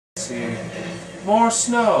Let's see. More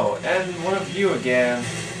snow, and one of you again.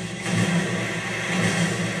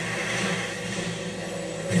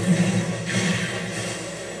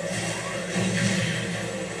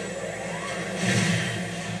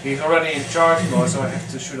 He's already in charge mode, so I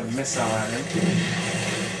have to shoot a missile at him.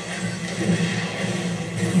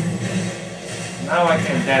 Now I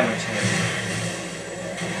can damage him.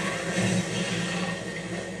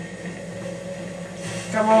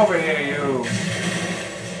 Come over here, you!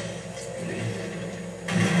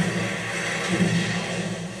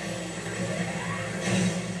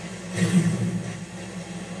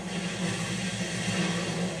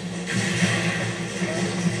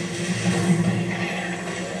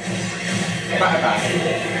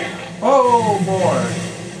 Bye-bye. Oh, more!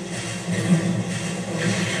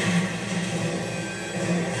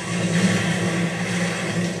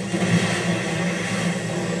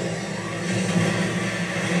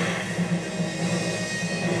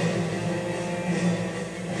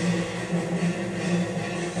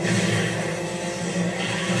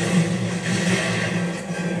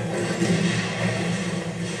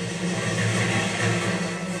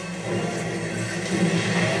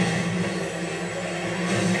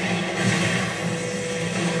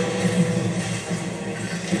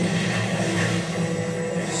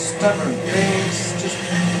 Stubborn things, just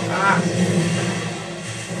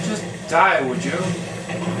die, would you?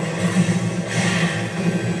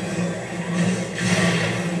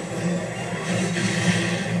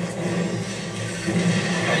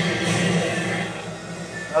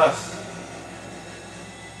 Ugh.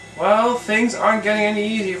 Well, things aren't getting any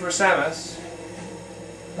easier for Samus.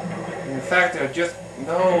 In fact, they're just...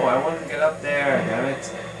 No, I want to get up there, damn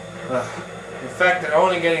it. Ugh. In fact, they're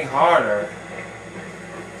only getting harder.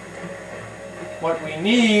 What we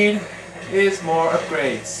need is more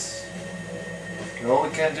upgrades. And all we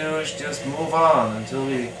can do is just move on until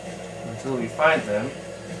we find them.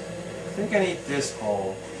 I think I need this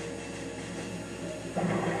hole.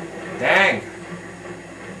 Dang!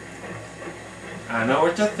 I know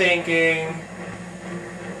what you're thinking.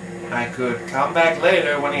 I could come back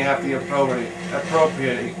later when you have the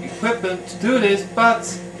appropriate equipment to do this,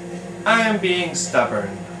 but I am being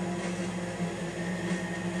stubborn.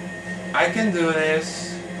 I can do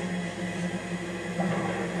this.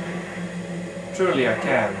 Truly I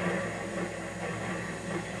can.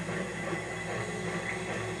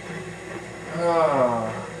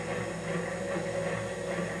 Ah.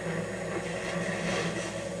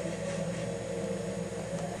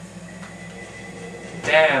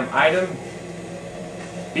 Damn, item.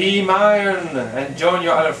 Be mine and join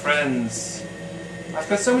your other friends. I've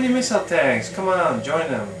got so many missile tanks. Come on, join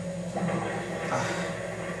them.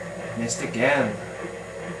 Missed again.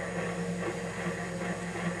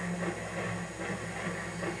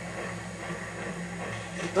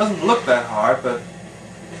 Doesn't look that hard, but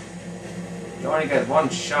you only get one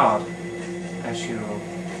shot as you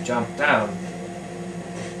jump down.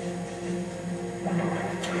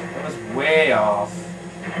 That was way off.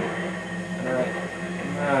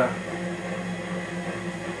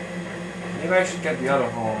 Maybe I should get the other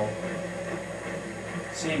hole.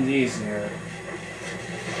 Seems easier.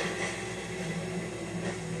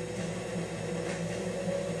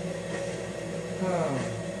 Oh.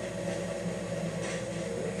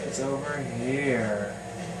 It's over here.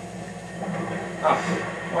 Oh,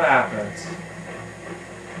 what happened?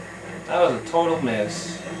 That was a total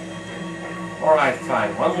miss. Alright,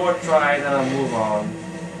 fine. One more try, then I'll move on.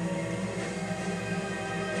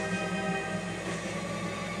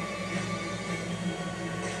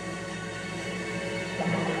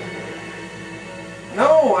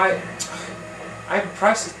 No, I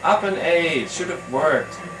pressed up and A. It should have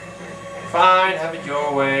worked. Fine, have it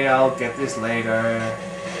your way. I'll get this later.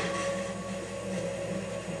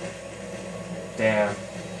 Damn.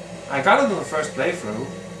 I got it in the first playthrough.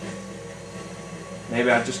 Maybe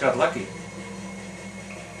I just got lucky.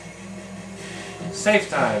 Save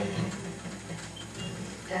time.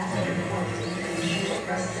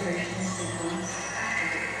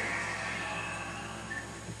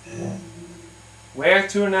 Where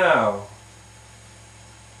to now?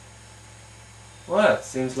 Well, that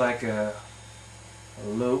seems like a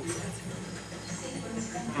loop.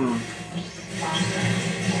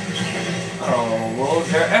 Oh, will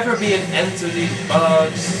there ever be an end to these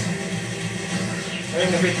bugs?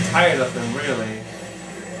 I'm getting a bit tired of them, really.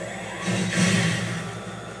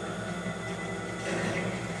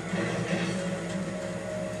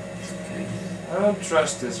 I don't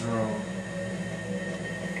trust this room.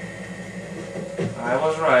 I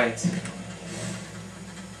was right.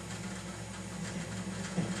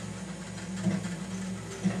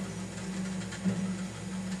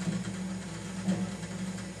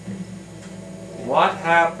 What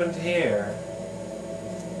happened here?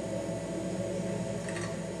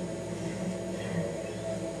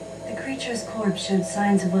 The creature's corpse showed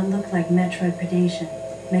signs of what looked like Metroid predation,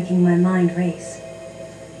 making my mind race.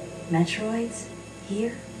 Metroids?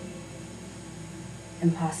 Here?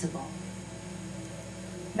 Impossible.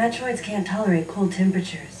 Metroids can't tolerate cold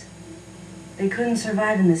temperatures. They couldn't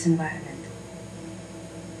survive in this environment.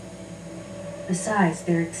 Besides,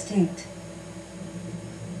 they're extinct.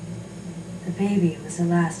 The baby was the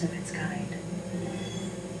last of its kind.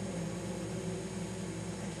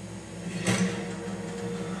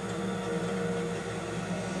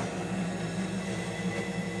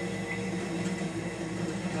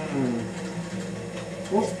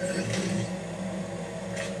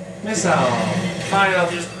 Missile! Fine, I'll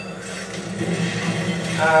just...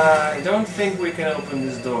 I don't think we can open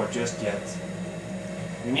this door just yet.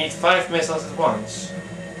 We need 5 missiles at once.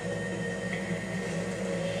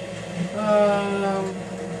 There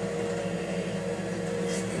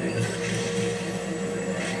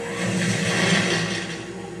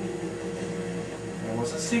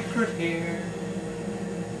was a secret here.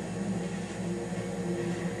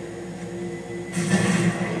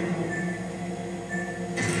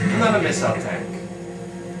 Another missile tank.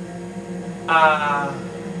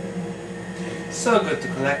 So good to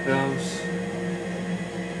collect those.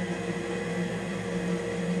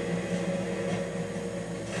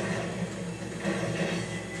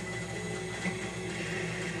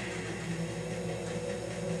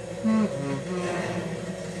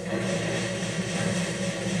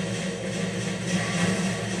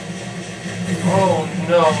 Oh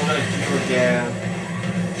no, not you again.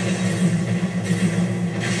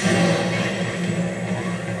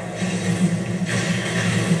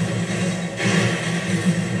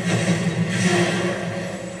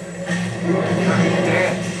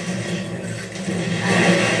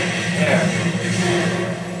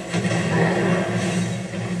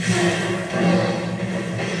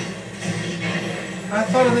 I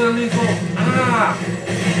thought I did a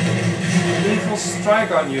lethal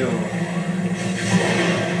strike on you.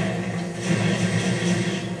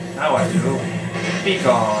 Now I do. Be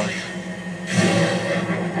gone.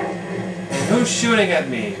 And who's shooting at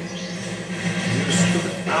me? You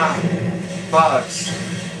stupid bugs.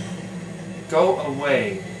 Go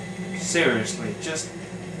away. Seriously, just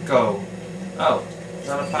go. Oh,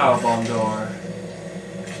 not a powerbomb door.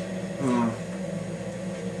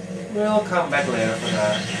 We'll come back later for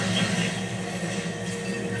that.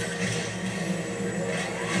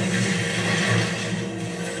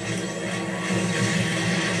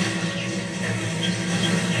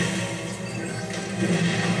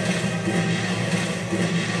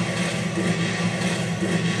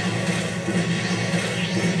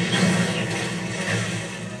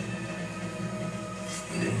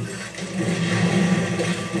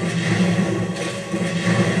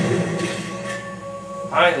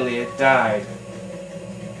 Finally, it died.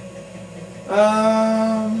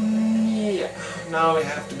 Yeah. Now we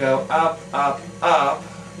have to go up, up, up,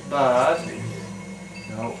 but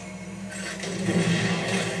no.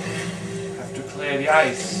 Have to clear the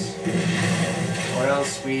ice, or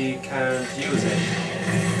else we can't use it.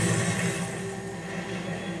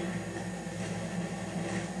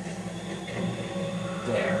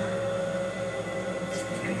 There.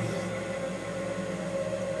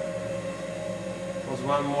 There's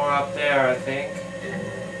one more up there, I think.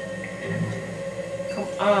 Come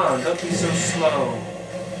on, don't be so slow.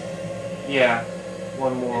 Yeah,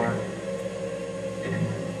 one more.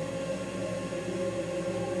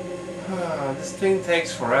 This thing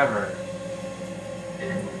takes forever.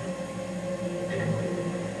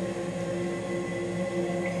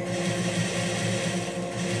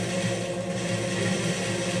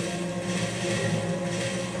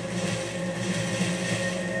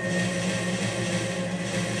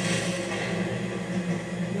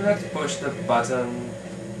 Let's push the button.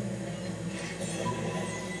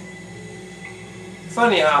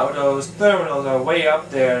 Funny how those terminals are way up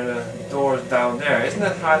there, the doors down there. Isn't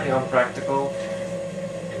that highly unpractical?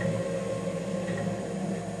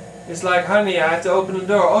 It's like, honey, I have to open the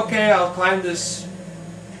door. Okay, I'll climb this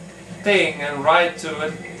thing and ride to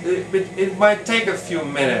it. It might take a few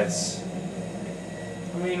minutes.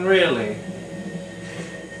 I mean, really.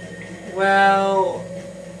 Well...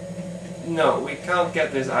 no, we can't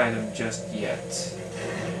get this item just yet.